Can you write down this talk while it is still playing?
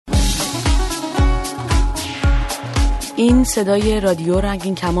این صدای رادیو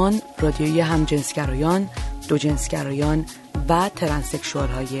رنگین کمان، رادیوی همجنسگرایان، دوجنسگرایان و ترنسکشوال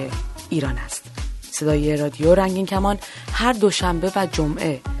های ایران است. صدای رادیو رنگین کمان هر دوشنبه و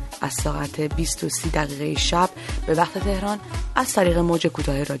جمعه از ساعت 20:30 شب به وقت تهران از طریق موج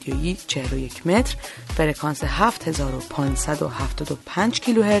کوتاه رادیویی 41 متر فرکانس 7575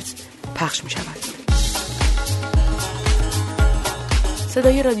 کیلوهرتز پخش می شود.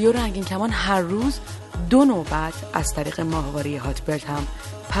 صدای رادیو رنگین کمان هر روز 2 نوبت از طریق ماهواره هاتبرد هم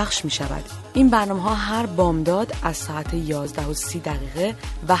پخش می شود. این برنامه ها هر بامداد از ساعت 11:30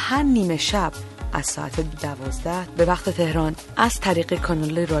 و هر نیمه شب از ساعت 12 به وقت تهران از طریق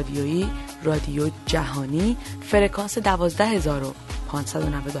کانال رادیویی رادیو جهانی فرکانس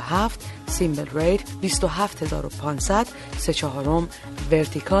 12597 سیمبل ریت 27500 3/4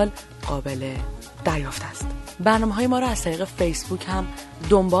 ورتیکال قابل دریافت است. برنامه‌های ما را از طریق فیسبوک هم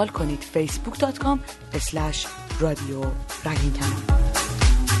دنبال کنید. facebook.com/رادیو رنگین کمان.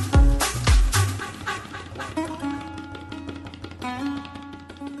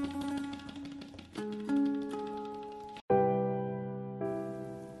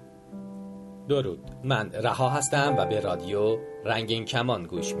 درود، من رها هستم و به رادیو رنگین کمان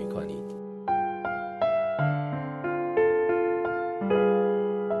گوش می‌کنید.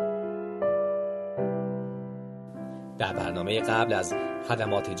 در برنامه قبل از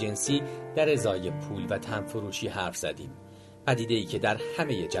خدمات جنسی در ازای پول و تنفروشی حرف زدیم. پدیده‌ای که در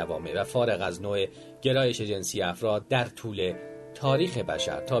همه جوامع و فارغ از نوع گرایش جنسی افراد در طول تاریخ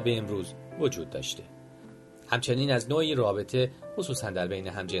بشر تا به امروز وجود داشته. همچنین از نوعی رابطه خصوصا در بین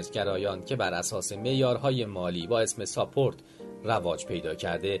همجنسگرایان که بر اساس معیارهای مالی با اسم ساپورت رواج پیدا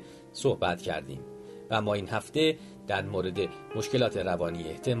کرده صحبت کردیم و ما این هفته در مورد مشکلات روانی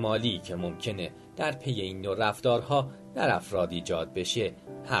احتمالی که ممکنه در پی این نوع رفتارها در افراد ایجاد بشه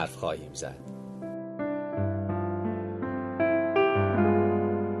حرف خواهیم زد.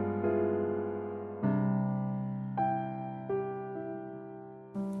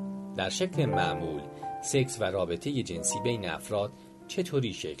 در شکل معمول سکس و رابطه جنسی بین افراد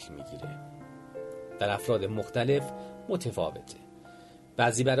چطوری شکل میگیره؟ در افراد مختلف متفاوته.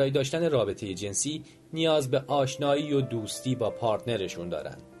 بعضی برای داشتن رابطه جنسی نیاز به آشنایی و دوستی با پارتنرشون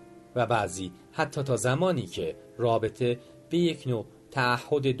دارن و بعضی حتی تا زمانی که رابطه به یک نوع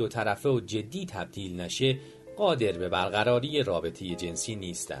تعهد دو طرفه و جدی تبدیل نشه قادر به برقراری رابطه جنسی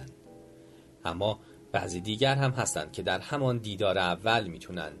نیستن. اما بعضی دیگر هم هستن که در همان دیدار اول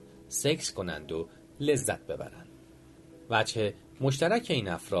میتونن سکس کنند و لذت ببرن. وجه مشترک این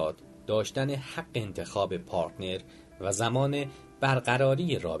افراد داشتن حق انتخاب پارتنر و زمان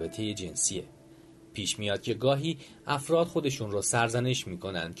برقراری رابطه جنسیه. پیش میاد که گاهی افراد خودشون رو سرزنش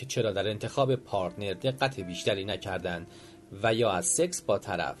میکنن که چرا در انتخاب پارتنر دقت بیشتری نکردن و یا از سکس با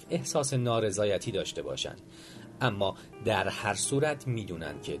طرف احساس نارضایتی داشته باشن. اما در هر صورت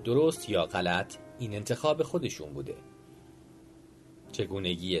میدونن که درست یا غلط این انتخاب خودشون بوده.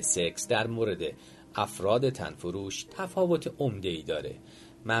 چگونگی سکس در مورد افراد تنفروش تفاوت عمده‌ای داره.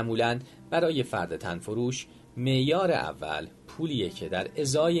 معمولاً برای فرد تنفروش معیار اول پولیه که در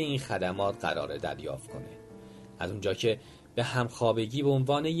ازای این خدمات قراره دریافت کنه. از اونجا که به همخوابگی به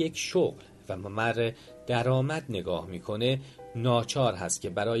عنوان یک شغل و ممر درآمد نگاه میکنه، ناچار هست که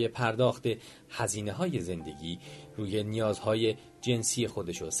برای پرداخت هزینه‌های زندگی روی نیازهای جنسی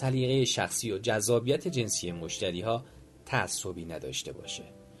خودش و سلیقه شخصی و جذابیت جنسی مشتری‌ها تعصبی نداشته باشه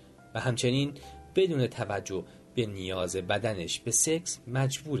و همچنین بدون توجه به نیاز بدنش به سکس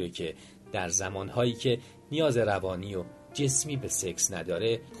مجبوره که در زمانهایی که نیاز روانی و جسمی به سکس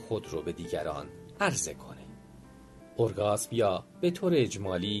نداره خود رو به دیگران عرضه کنه. ارگاسم یا به طور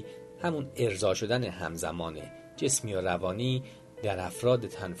اجمالی همون ارضا شدن همزمان جسمی و روانی در افراد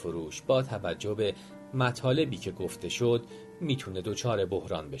تنفروش با توجه به مطالبی که گفته شد میتونه دچار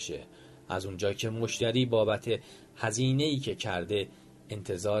بحران بشه. از اونجا که مشتری بابت هزینه‌ای که کرده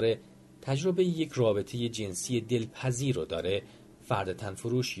انتظار تجربه یک رابطه جنسی دلپذیر رو داره، فرد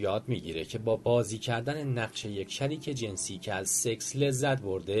تنفروش یاد میگیره که با بازی کردن نقش یک شریک جنسی که از سکس لذت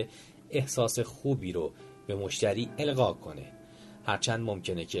برده احساس خوبی رو به مشتری القا کنه. هرچند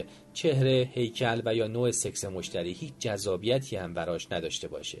ممکنه که چهره، هیکل و یا نوع سکس مشتری هیچ جذابیتی هم براش نداشته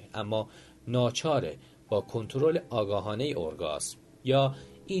باشه، اما ناچاره با کنترل آگاهانه ارگاسم یا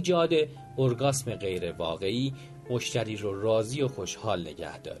ایجاد ارگاسم غیر واقعی مشتری رو راضی و خوشحال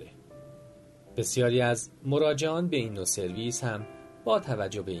نگه داره. بسیاری از مراجعان به این نوع سرویس هم با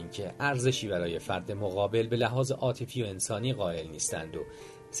توجه به اینکه ارزشی برای فرد مقابل به لحاظ عاطفی و انسانی قائل نیستند و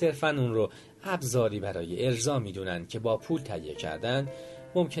صرفاً اون رو ابزاری برای ارضا میدونن که با پول تهیه کردن،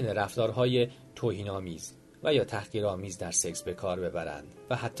 ممکنه رفتارهای توهین‌آمیز و یا تحقیرآمیز در سکس به کار ببرند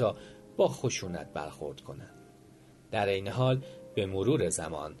و حتی با خشونت برخورد کنند. در این حال به مرور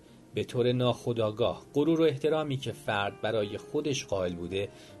زمان به طور ناخودآگاه غرور و احترامی که فرد برای خودش قائل بوده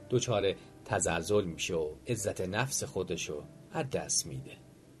دچار تزلزل میشه و عزت نفس خودشو از دست میده.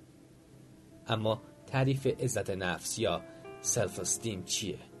 اما تعریف عزت نفس یا سلف استیم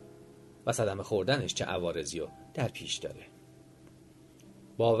چیه؟ و صدمه خوردنش چه عوارضی رو در پیش داره؟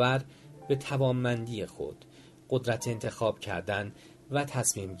 باور به توانمندی خود، قدرت انتخاب کردن و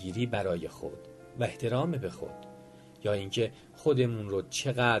تصمیم گیری برای خود و احترام به خود، یا اینکه خودمون رو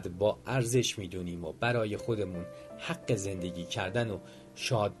چقدر با ارزش میدونیم و برای خودمون حق زندگی کردن و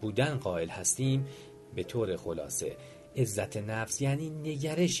شاد بودن قائل هستیم. به طور خلاصه عزت نفس یعنی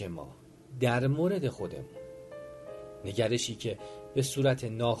نگرش ما در مورد خودمون، نگرشی که به صورت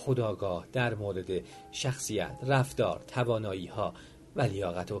ناخودآگاه در مورد شخصیت، رفتار، توانایی‌ها و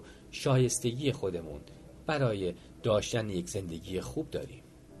لیاقت و شایستگی خودمون برای داشتن یک زندگی خوب داریم.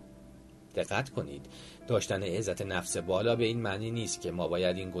 دقت کنید، داشتن عزت نفس بالا به این معنی نیست که ما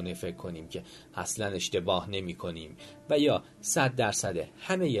باید این گونه فکر کنیم که اصلا اشتباه نمی کنیم و یا 100%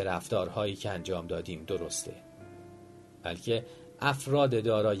 همه رفتارهایی که انجام دادیم درسته، بلکه افراد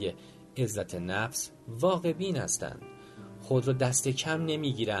دارای عزت نفس واقع بین هستند، خود رو دست کم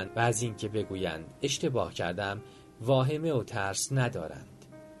نمی گیرند و از این که بگویند اشتباه کردم واهمه و ترس ندارند.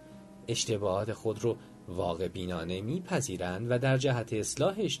 اشتباهات خود رو واقع بینانه میپذیرند و در جهت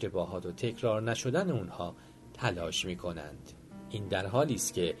اصلاح اشتباهات و تکرار نشدن اونها تلاش میکنند. این در حالی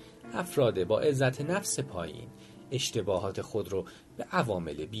است که افراد با عزت نفس پایین اشتباهات خود رو به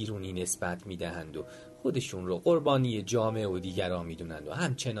عوامل بیرونی نسبت میدهند و خودشون رو قربانی جامعه و دیگران میدونند و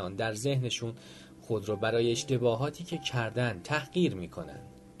همچنان در ذهنشون خود رو برای اشتباهاتی که کردن تحقیر میکنند.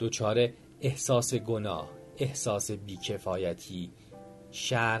 دچار احساس گناه، احساس بیکفایتی،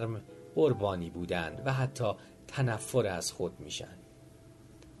 شرم، قربانی بودن و حتی تنفر از خود میشن.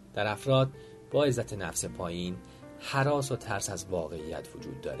 در افراد با عزت نفس پایین هراس و ترس از واقعیت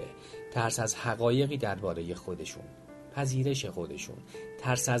وجود داره، ترس از حقایقی درباره خودشون، پذیرش خودشون،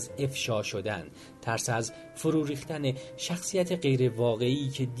 ترس از افشا شدن، ترس از فرو ریختن شخصیت غیر واقعی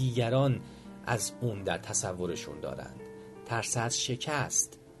که دیگران از اون در تصورشون دارند، ترس از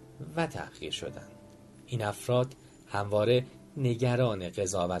شکست و تحقیر شدن. این افراد همواره نگران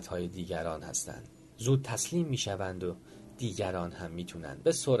قضاوت‌های دیگران هستند. زود تسلیم میشوند و دیگران هم میتونند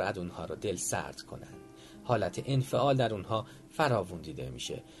به سرعت اونها رو دل سرد کنند. حالت انفعال در اونها فراوون دیده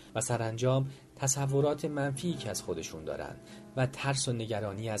میشه و سرانجام تصورات منفی که از خودشون دارن و ترس و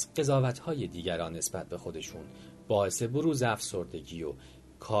نگرانی از قضاوت‌های دیگران نسبت به خودشون باعث بروز افسردگی و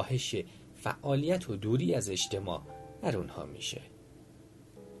کاهش فعالیت و دوری از اجتماع در اونها میشه.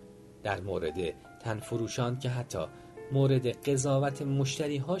 در مورد تنفروشان که حتی مورد قضاوت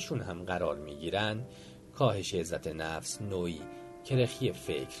مشتری هاشون هم قرار میگیرن، کاهش عزت نفس نوعی کرخی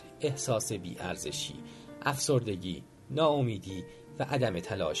فکر، احساس بی‌ارزشی، افسردگی، ناامیدی و عدم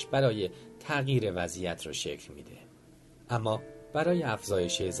تلاش برای تغییر وضعیت رو شکل میده. اما برای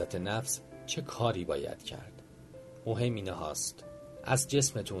افزایش عزت نفس چه کاری باید کرد؟ مهم اینه هاست از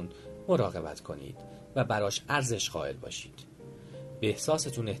جسمتون مراقبت کنید و براش ارزش قائل باشید. به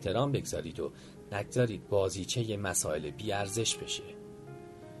احساستون احترام بگذارید و نگذارید بازیچه مسائل بی‌ارزش بشه.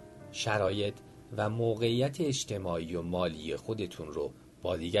 شرایط و موقعیت اجتماعی و مالی خودتون رو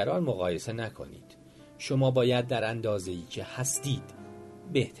با دیگران مقایسه نکنید. شما باید در اندازه‌ای که هستید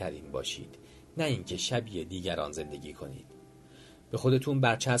بهترین باشید، نه اینکه شبیه دیگران زندگی کنید. به خودتون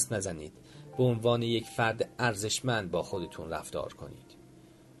برچسب نزنید. به عنوان یک فرد ارزشمند با خودتون رفتار کنید.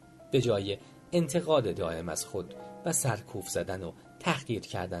 به جای انتقاد دائم از خود و سرکوف زدن و تحقیر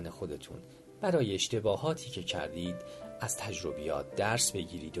کردن خودتون برای اشتباهاتی که کردید، از تجربیات درس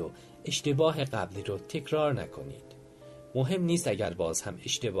بگیرید و اشتباه قبلی رو تکرار نکنید. مهم نیست اگر باز هم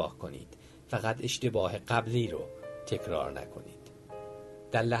اشتباه کنید، فقط اشتباه قبلی رو تکرار نکنید.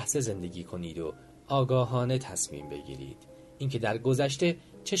 در لحظه زندگی کنید و آگاهانه تصمیم بگیرید. اینکه در گذشته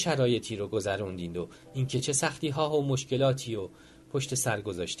چه شرایطی رو گذروندید و اینکه چه سختی ها و مشکلاتی رو پشت سر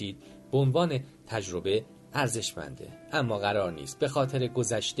گذاشتید به عنوان تجربه ارزشمنده، اما قرار نیست به خاطر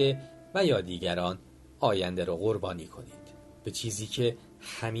گذشته و یا دیگران آینده رو قربانی کنید. به چیزی که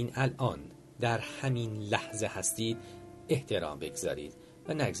همین الان در همین لحظه هستید احترام بگذارید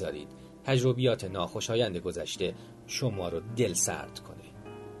و نگذارید تجربیات ناخوشایند گذشته شما رو دل سرد کنه.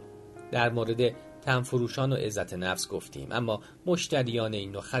 در مورد تنفروشان و عزت نفس گفتیم، اما مشتریان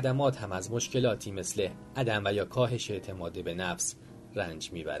این نوع خدمات هم از مشکلاتی مثل عدم و یا کاهش اعتماد به نفس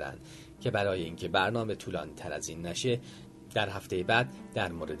رنج میبرند که برای اینکه برنامه طولانی تر از این نشه، در هفته بعد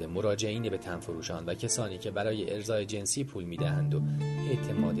در مورد مراجعین به تنفروشان و کسانی که برای ارضای جنسی پول میدهند و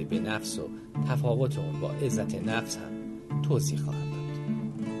اعتماد به نفس و تفاوت اون با عزت نفس هم توضیح خواهم داد.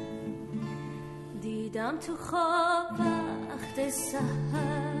 دیدم تو خواب وقت سحر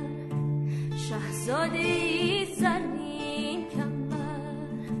شاهزاده‌ای زرین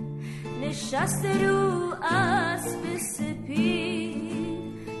کمر نشسته رو اسب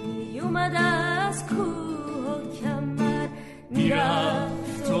سپید میومد از کوه و کمر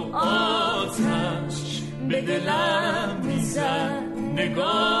میرفت تو آتش به دلم میزد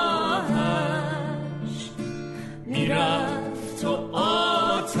نگاهش میرفت تو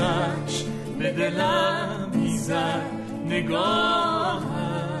آتش به دلم میزد نگاهش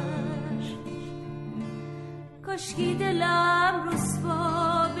کاشکی دلم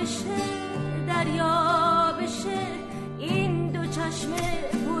رسوا بشه دریا بشه این دو چشم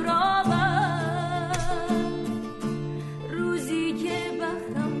پرآبم روزی که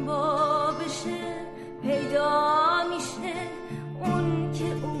بختم با بشه پیدا میشه اون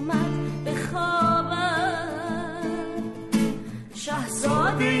که اومد به خوابم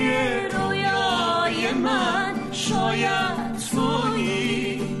شاهزاده رویای من شاید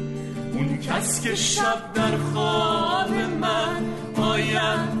تویی اون کس که شب در خواب من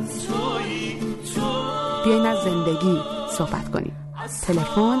آید تویی تو. بیاین از زندگی صحبت کنیم.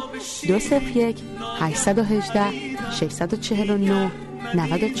 تلفن 201 818 649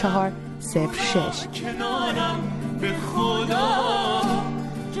 94 06. کنارم به خدا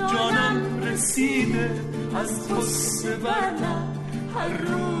جانم رسیده از قصه برم هر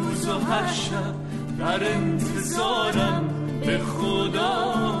روز و هر شب در انتظارم به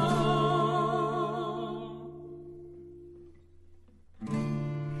خدا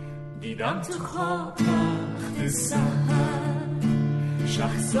دیدم تو خواب وقت سحر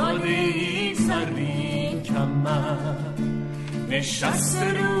شاهزاده‌ای زرین کمر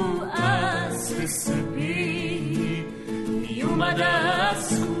نشسته رو اسب سپید میومد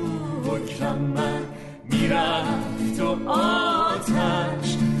از کوه و کمر میرفت و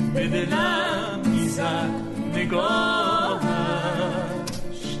آتش به دلم میزد نگاهش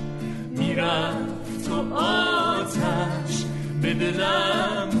میرفت و آتش به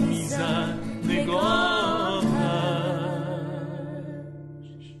دلم میزد نگاهش.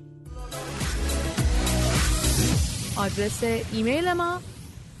 آدرس ایمیل ما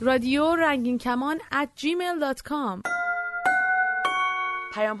رادیو رنگین کمان @gmail.com.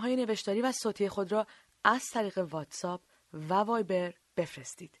 پیام‌های نوشتاری و صوتی خود را از طریق واتساپ و وایبر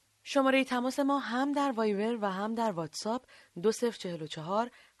بفرستید. شماره تماس ما هم در وایبر و هم در واتساپ 2044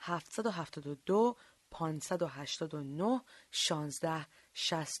 772 589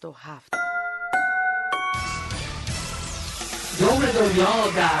 1667. دور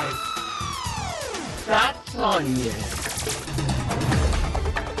دنیا در 100 ثانیه.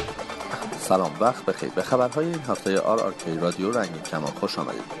 سلام، وقت بخیر. به خبرهای این هفته RRK رادیو رنگین کمان خوش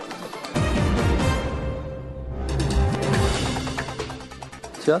آمدید.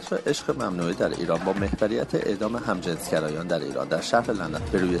 تئاتر عشق ممنوعه در ایران با محوریت اعدام همجنسگرایان در ایران در شهر لندن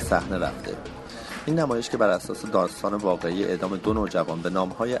به روی صحنه رفته. این نمایش که بر اساس داستان واقعی اعدام دو نوجوان به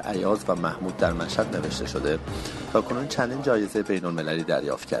نام‌های ایاز و محمود در مشهد نوشته شده، تاکنون چندین جایزه بین‌المللی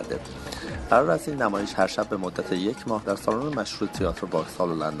دریافت کرده. قرار است این نمایش هر شب به مدت 1 ماه در سالن مشهور تئاتر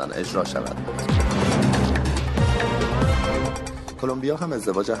واکسال لندن اجرا شود. کلمبیا هم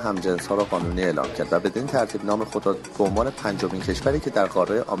ازدواج همجنس‌ها را قانونی اعلام کرد و بدین ترتیب نام خود را به عنوان پنجمین کشوری که در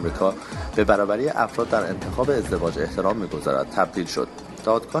قاره آمریکا به برابری افراد در انتخاب ازدواج احترام می‌گذارد تبدیل شد.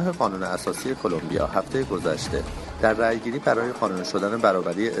 دادگاه قانون اساسی کلمبیا هفته گذشته در رأیگیری برای قانونی شدن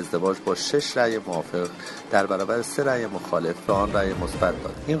برابری ازدواج با 6 رأی موافق در برابر 3 رأی مخالف به آن رأی مثبت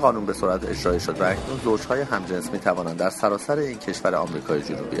داد. این قانون به سرعت اجرایی شد و اکنون زوج‌های همجنس می‌توانند در سراسر این کشور آمریکای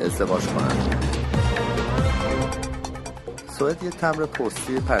جنوبی ازدواج کنند. سوئد یک تمبر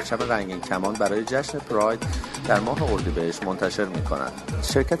پستی پرچم رنگین کمان برای جشن پراید در ماه اردیبهشت منتشر می‌کند.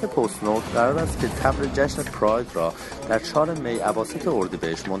 شرکت پست نوت قرار است که تمبر جشن پراید را در 4 می اواسط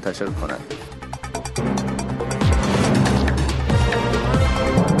اردیبهشت منتشر کند.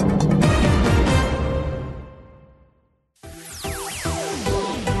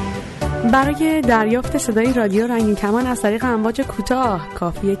 برای دریافت صدای رادیو رنگین کمان از طریق امواج کوتاه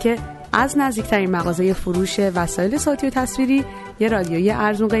کافیه که از نزدیکترین مغازه فروش وسایل صوتی و تصویری یه رادیویی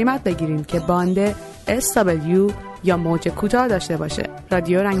ارزون قیمت بگیرین که باند SW یا موج کوتاه داشته باشه.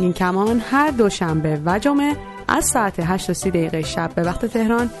 رادیو رنگین کمان هر دوشنبه و جمعه از ساعت 8:30 شب به وقت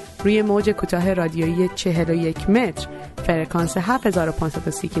تهران روی موج کوتاه رادیویی 41 متر فرکانس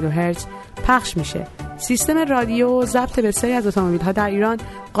 7530 کیلوهرتز پخش میشه. سیستم رادیو ضبط بسیاری از اتومبیل‌ها در ایران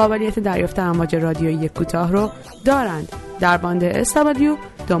قابلیت دریافت امواج رادیویی کوتاه رو دارند. در باند SW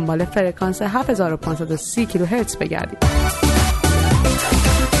دنبال فرکانس 7530 کیلوهرتز بگردید.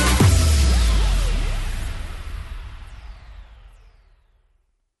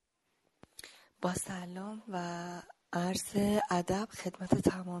 با سلام و عرض ادب خدمت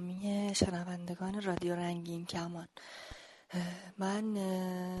تمامی شنوندگان رادیو رنگین کمان. من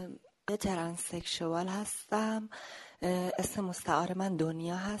ترانسکشوال هستم. اسم مستعار من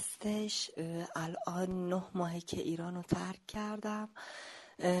دنیا هستش. الان 9 ماهه که ایران رو ترک کردم.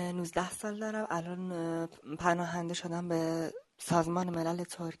 19 سال دارم. الان پناهنده شدم به سازمان ملل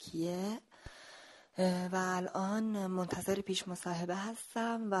ترکیه و الان منتظر پیش مصاحبه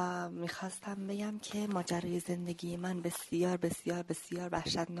هستم و میخواستم بگم که ماجرای زندگی من بسیار بسیار بسیار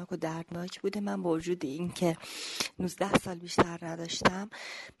وحشتناک و دردناک بوده. من با وجود این که 19 سال بیشتر نداشتم،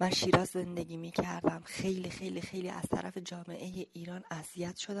 من شیراز زندگی میکردم. خیلی خیلی خیلی از طرف جامعه ایران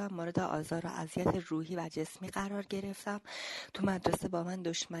اذیت شدم، مورد آزار و اذیت روحی و جسمی قرار گرفتم. تو مدرسه با من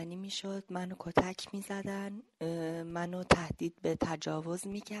دشمنی میشد، منو کتک میزدن، منو تهدید به تجاوز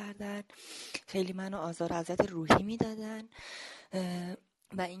میکردن، خیلی منو آزار و اذیت روحی میدادن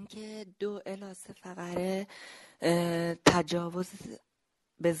و اینکه 2 الی 3 فقره تجاوز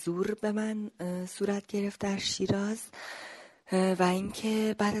به زور به من صورت گرفت در شیراز و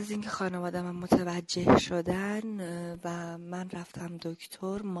اینکه بعد از اینکه خانواده من متوجه شدن و من رفتم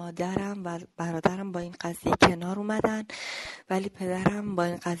دکتر، مادرم و برادرم با این قضیه کنار اومدن ولی پدرم با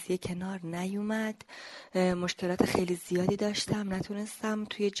این قضیه کنار نیومد. مشکلات خیلی زیادی داشتم، نتونستم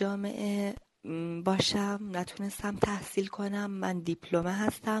توی جامعه باشم، نتونستم تحصیل کنم. من دیپلمه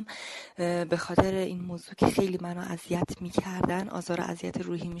هستم. به خاطر این موضوع که خیلی منو اذیت میکردن، آزار و اذیت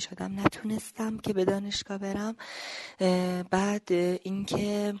روحی میشدم، نتونستم که به دانشگاه برم. بعد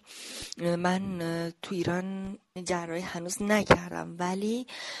اینکه من تو ایران جراحی هنوز نکردم ولی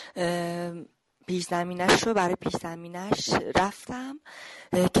پیش زمینش رو برای پیش زمینش رفتم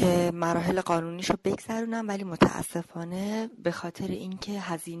که مراحل قانونیش رو بگذرونم، ولی متاسفانه به خاطر اینکه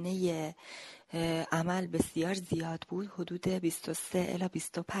هزینه عمل بسیار زیاد بود، حدود 23 الی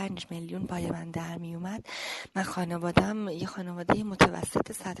 25 میلیون پای من در می اومد. من خانوادم یه خانواده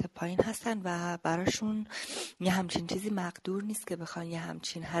متوسط سطح پایین هستن و براشون یه همچین چیزی مقدور نیست که بخوان یه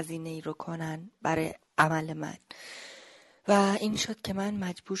همچین هزینه ای رو کنن برای عمل من. و این شد که من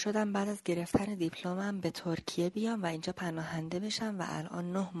مجبور شدم بعد از گرفتن دیپلمم به ترکیه بیام و اینجا پناهنده بشم و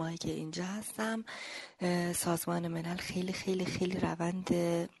الان 9 ماهی که اینجا هستم. سازمان ملل خیلی خیلی خیلی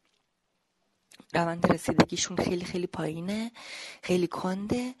روند رسیدگیشون خیلی خیلی پایینه، خیلی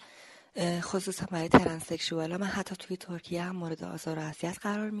کنده، خصوصا برای ترانسکشوالا. من حتی توی ترکیه هم مورد آزار و اذیت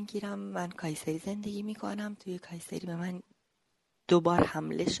قرار میگیرم. من کایسری زندگی میکنم. توی کایسری به من 2 بار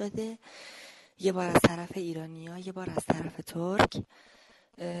حمله شده، یه بار از طرف ایرانی‌ها، یه بار از طرف ترک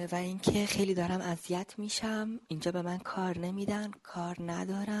و اینکه خیلی دارم اذیت میشم. اینجا به من کار نمیدن، کار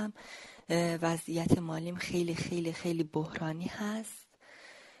ندارم، وضعیت مالیم خیلی خیلی خیلی بحرانی هست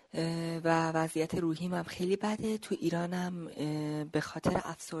و وضعیت روحیم هم خیلی بده. تو ایرانم به خاطر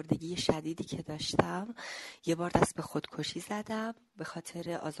افسردگی شدیدی که داشتم یه بار دست به خودکشی زدم، به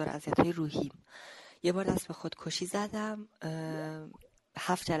خاطر آزار و اذیت‌های روحیم یه بار دست به خودکشی زدم.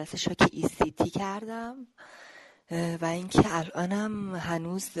 7 جلسه شوک ECT کردم و اینکه الانم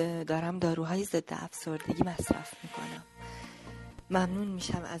هنوز دارم داروهای ضد افسردگی مصرف میکنم. ممنون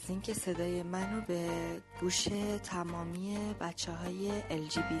میشم از اینکه صدای منو به گوش تمامی بچه‌های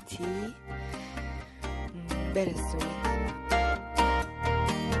LGBT برسونید.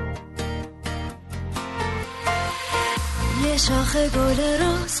 یه شاخه گل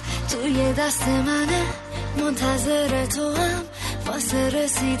روز توی دست منه، منتظر تو هم واسه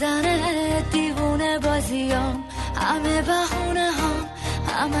رسیدن دیوونه بازیام، همه بهونه هم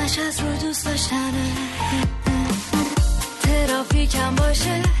همش از رو دوست داشتنه. ترافیکم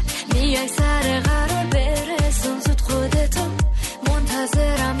باشه میای سر قرار برسون زود خودتو،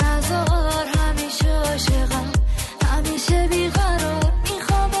 منتظرم نذار همیشه عاشقم، همیشه بیقرار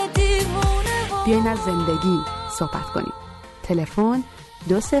میخوام دیوونه. بیاین از زندگی صحبت کنیم. تلفن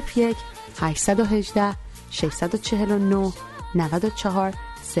 201 818 649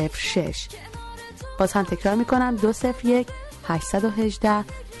 9406. باز هم تکرار میکنم 201 818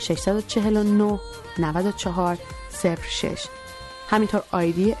 649 9406. همینطور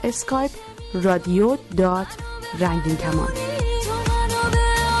آیدی اسکایپ رادیو رنگین کمان.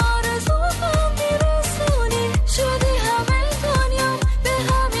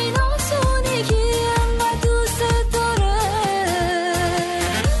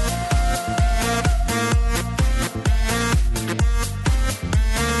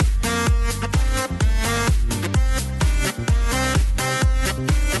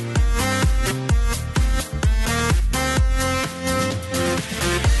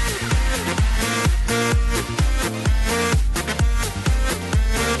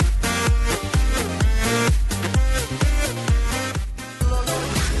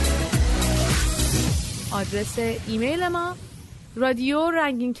 آدرس ایمیل ما رادیو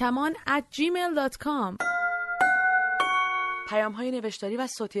رنگین کمان @gmail.com. پیام‌های نوشتاری و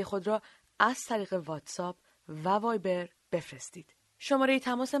صوتی خود را از طریق واتساپ و وایبر بفرستید. شماره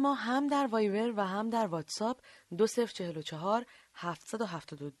تماس ما هم در وایبر و هم در واتساپ 2044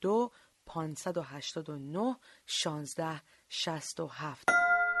 772 589 1667.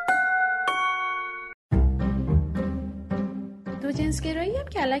 دو جنسگرایی هم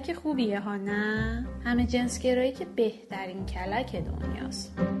کلک خوبیه ها، نه؟ همه جنسگرایی که بهترین کلک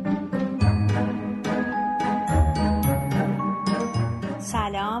دنیاست.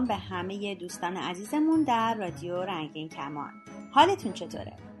 سلام به همه دوستان عزیزمون در رادیو رنگین کمان. حالتون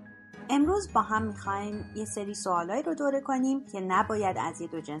چطوره؟ امروز با هم میخوایم یه سری سوالایی رو دوره کنیم که نباید از یه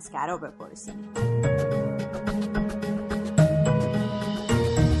دو جنسگرا بپرسیم.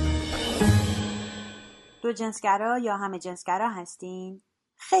 دو جنسگرا یا همه جنسگرا هستین؟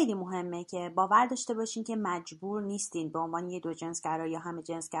 خیلی مهمه که باور داشته باشین که مجبور نیستین به عنوان یه دو جنسگرا یا همه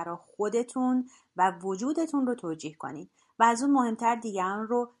جنسگرا خودتون و وجودتون رو توجیه کنین و از اون مهمتر دیگران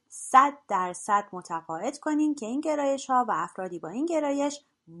رو 100% متقاعد کنین که این گرایش ها و افرادی با این گرایش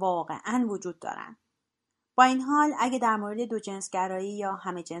واقعاً وجود دارن. با این حال اگه در مورد دو جنسگرایی یا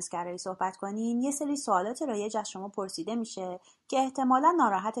همه جنسگرایی صحبت کنین، یه سری سوالات رایج از شما پرسیده میشه که احتمالاً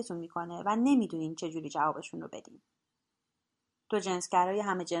ناراحتتون میکنه و نمیدونین چجوری جوابشون رو بدین. دو جنسگرا یا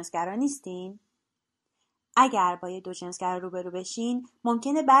همه جنسگرا نیستین؟ اگر با یه دو جنسگرا روبرو بشین،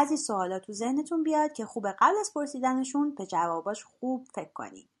 ممکنه بعضی سوالات تو ذهنتون بیاد که خوبه قبل از پرسیدنشون به جواباش خوب فکر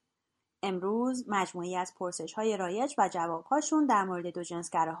کنین. امروز مجموعی از پرسش‌های رایج و جواب‌هاشون در مورد دو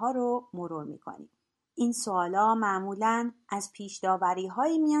جنسگراها رو مرور می‌کنیم. این سوالا معمولاً از پیش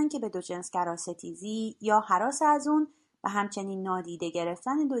داوری‌هایی میان که به دو جنسگرا ستیزی یا هراس از اون و همچنین نادیده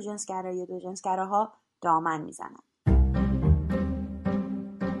گرفتن دو جنسگرا یا دو جنسگراها دامن میزنن.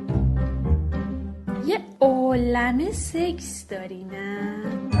 یه عالمه سکس داری، نه؟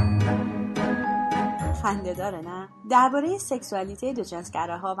 خنده داره، نه؟ درباره سکسوالیته دو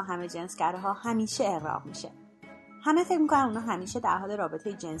جنسگراها و همه جنسگراها همیشه اغراق میشه. همه فکر میکنن اونا همیشه در حال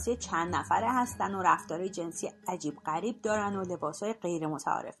رابطه جنسی چند نفره هستن و رفتارهای جنسی عجیب غریب دارن و لباسهای غیر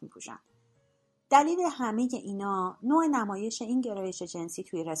متعارف میپوشن. دلیل همه اینا نوع نمایش این گرایش جنسی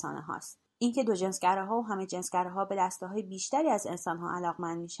توی رسانه هاست. اینکه دو جنسگراها و همه جنسگراها به دسته‌های بیشتری از انسان‌ها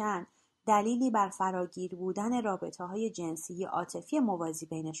علاقمند میشن، دلیلی بر فراگیر بودن رابطه‌های جنسی عاطفی موازی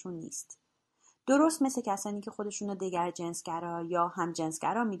بینشون نیست. درست مثل کسانی که خودشون رو دگر جنسگرا یا هم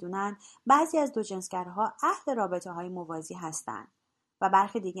جنسگرا میدونن، بعضی از دو جنسگراها اهل رابطه‌های موازی هستن و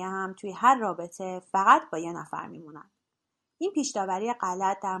برخی دیگه هم توی هر رابطه فقط با یه نفر میمونن. این پیش‌داوری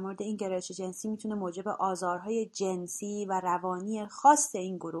غلط در مورد این گرایش جنسی میتونه موجب آزارهای جنسی و روانی خاص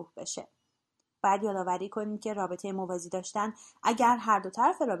این گروه بشه. باید یادآوری کنیم که رابطه موازی داشتن اگر هر دو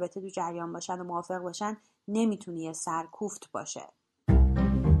طرف رابطه تو جریان باشن و موافق باشن نمیتونه یه سرکوفت باشه.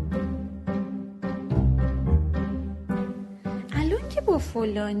 الان که با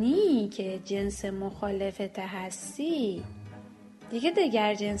فلانی که جنس مخالفت هستی دیگه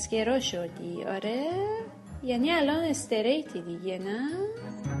دگر جنسگرا شدی، آره؟ یعنی الان استریتی دیگه، نه؟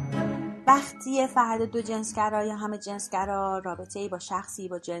 وقتی یه فرد دو جنسگرا یا همه جنسگرا رابطه‌ای با شخصی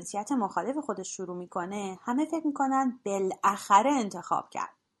با جنسیت مخالف خودش شروع میکنه، همه فکر میکنن بالاخره انتخاب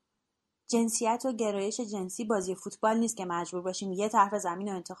کرد. جنسیت و گرایش جنسی بازی فوتبال نیست که مجبور باشیم یه طرف زمین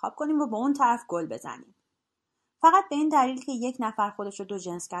رو انتخاب کنیم و با اون طرف گل بزنیم. فقط به این دلیل که یک نفر خودش رو دو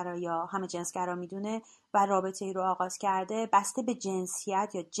جنسگرا یا همه جنسگرا میدونه و رابطه‌ای رو آغاز کرده، بسته به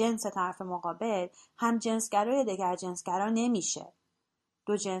جنسیت یا جنس طرف مقابل هم جنسگرا یا دگر جنسگرا نمیشه.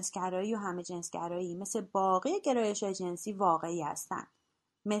 دو جنسگرایی و همه جنسگرایی مثل باقی گرایش جنسی واقعی هستن،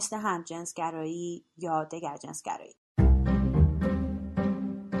 مثل هم جنسگرایی یا دگر جنسگرایی.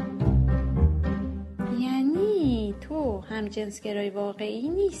 یعنی تو هم جنسگرای واقعی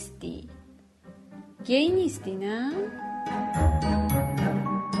نیستی، گی نیستی، نه؟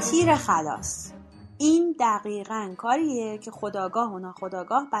 تیر خلاص. این دقیقاً کاریه که خودآگاه و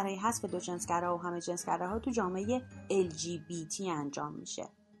ناخودآگاه برای حذف دو جنسگرا و همه جنسگراها تو جامعه LGBT انجام میشه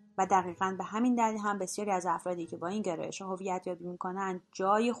و دقیقاً به همین دلیل هم بسیاری از افرادی که با این گرایش هویت یابی میکنن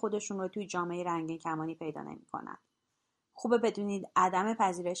جای خودشون رو توی جامعه رنگین کمانی پیدا نمیکنن. خوبه بدونید عدم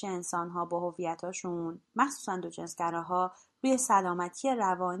پذیرش انسان‌ها با هویتاشون، مخصوصاً دو جنسگراها، روی سلامتی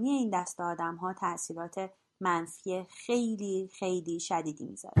روانی این دسته آدم‌ها تأثیرات منفی خیلی خیلی شدیدی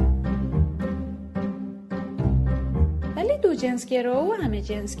میذاره. ولی دو جنسگرا و همه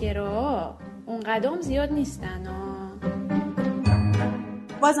جنسگرا اونقدر زیاد نیستن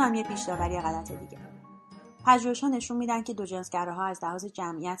بازم یه پیش‌داوری غلط دیگه. پژوهش‌ها نشون میدن که دو جنسگراها از لحاظ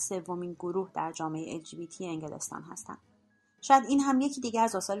جمعیت سومین گروه در جامعه LGBT انگلستان هستن. شاید این هم یکی دیگه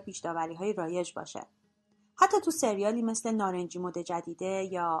از آثار پیش‌داوری‌های رایج باشه. حتی تو سریالی مثل نارنجی مد جدیده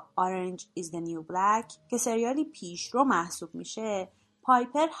یا Orange is the New Black که سریالی پیشرو محسوب میشه،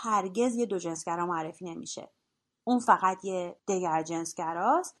 پایپر هرگز یه دوجنسگرا معرفی نمیشه. اون فقط یه دگر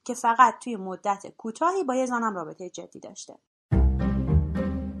جنسگراست که فقط توی مدت کوتاهی با یه زنم رابطه جدی داشته.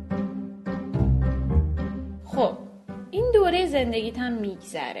 خب این دوره زندگیت هم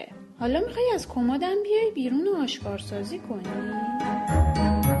میگذره، حالا میخوای از کمدم بیای بیرون و آشکارسازی کنی؟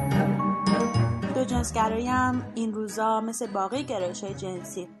 دوجنسگرایی هم این روزا مثل باقی گرایش‌های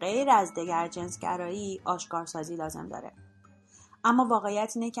جنسی غیر از دگر جنسگرایی آشکارسازی لازم داره. اما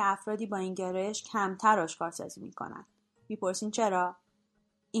واقعیت اینه که افرادی با این گرایش کمتر آشکارسازی میکنن. میپرسین چرا؟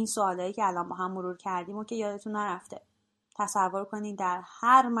 این سوالایی که الان با هم مرور کردیم و که یادتون نرفته. تصور کنین در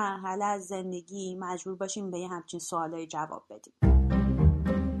هر مرحله از زندگی مجبور باشیم به یه همچین سوالایی جواب بدیم.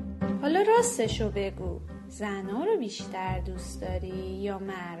 حالا راستشو بگو، زنا رو بیشتر دوست داری یا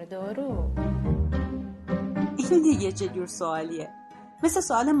مردا رو؟ این دیگه چه جور سوالیه؟ مثل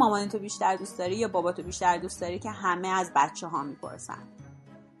سوال مامانتو بیشتر دوست داری یا باباتو بیشتر دوست داری که همه از بچه ها میپرسن.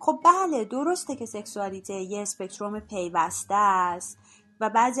 خب بله، درسته که سکسوالیته یه اسپکتروم پیوسته است و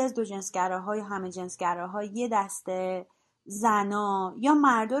بعضی از دوجنسگراها یا همه جنسگراها یه دسته زنا یا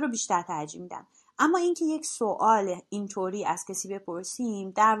مردا رو بیشتر ترجیح میدن. اما اینکه یک سوال اینطوری از کسی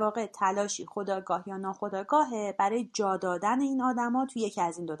بپرسیم در واقع تلاشی خودآگاه یا ناخودآگاهه برای جا دادن این آدما توی یکی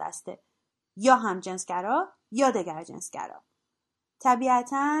از این دو دسته، یا هم جنسگرا یا دگر جنسگرا.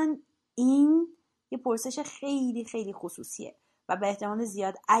 طبیعتاً این یه پرسش خیلی خیلی خصوصیه و به احتمال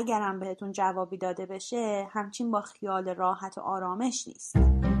زیاد اگرم بهتون جوابی داده بشه همچین با خیال راحت و آرامش نیست.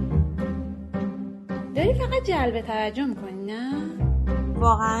 داری فقط جلب توجه میکنی نه؟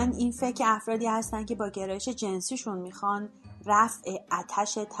 واقعاً این فکر افرادی هستن که با گرایش جنسیشون میخوان رفع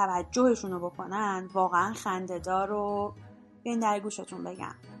آتش توجهشون رو بکنن واقعاً خنده‌دار و بیاین در گوشتون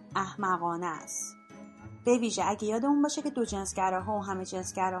بگم احمقانه است. به ویژه اگه یادمون باشه که دوجنسگراها و همه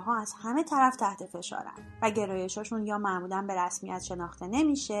جنسگراها از همه طرف تحت فشارن و گرایشاشون یا معمولاً به رسمیت شناخته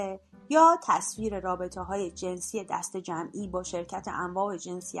نمیشه یا تصویر رابطه‌های جنسی دست جمعی با شرکت انواع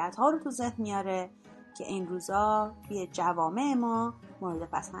جنسیت‌ها رو تو ذهن میاره که این روزا توی جوامع ما مورد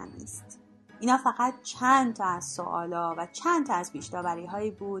پسند نیست. اینا فقط چند تا از سوالا و چند تا از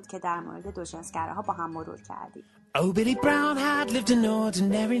بیش‌داوری‌هایی بود که در مورد دوجنسگراها با هم مرور کردیم. Oh, Billy Brown had lived an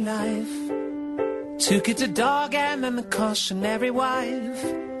ordinary life. Two kids, a dog, and then the cautionary wife.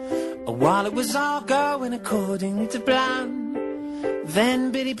 While it was all going according to plan, then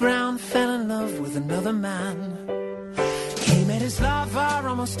Billy Brown fell in love with another man. He met his lover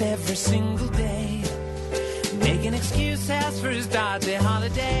almost every single day, making excuses for his daddy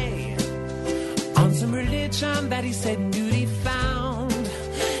holiday. On some religion that he said duty found,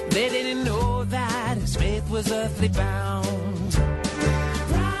 they didn't know that his faith was earthly bound.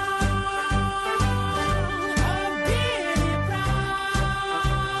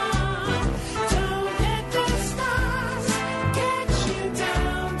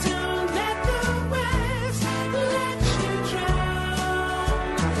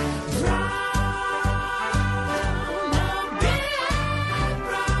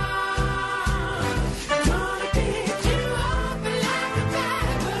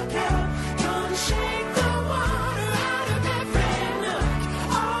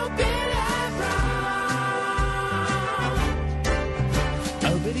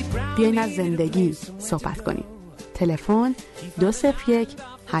 بیاین از زندگی صحبت کنیم. تلفن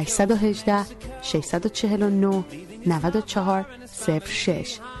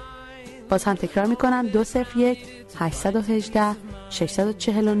 201-818-649-9406. باز هم تکرار میکنم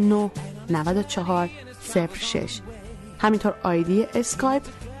 201-818-649-9406. همینطور آیدی اسکایپ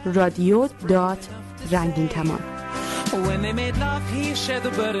رادیو رنگین کمان. When they made love, he shared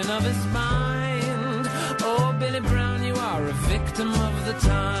the burden of his mind. Oh, Billy Brown, you are a victim of the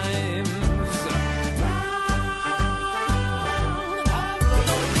times.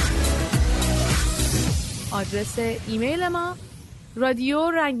 آدرس ایمیل ما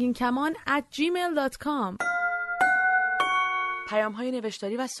رادیو رنگین کمان @gmail.com. پیام های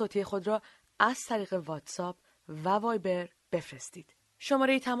نوشتاری و صوتی خود را از طریق واتساپ و وایبر بفرستید.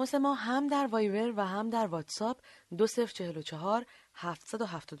 شماره تماس ما هم در وایبر و هم در واتساپ 2044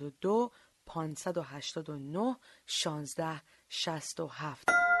 772 589 1667.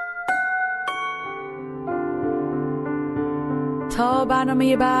 تا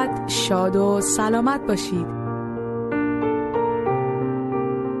برنامه بعد شاد و سلامت باشید.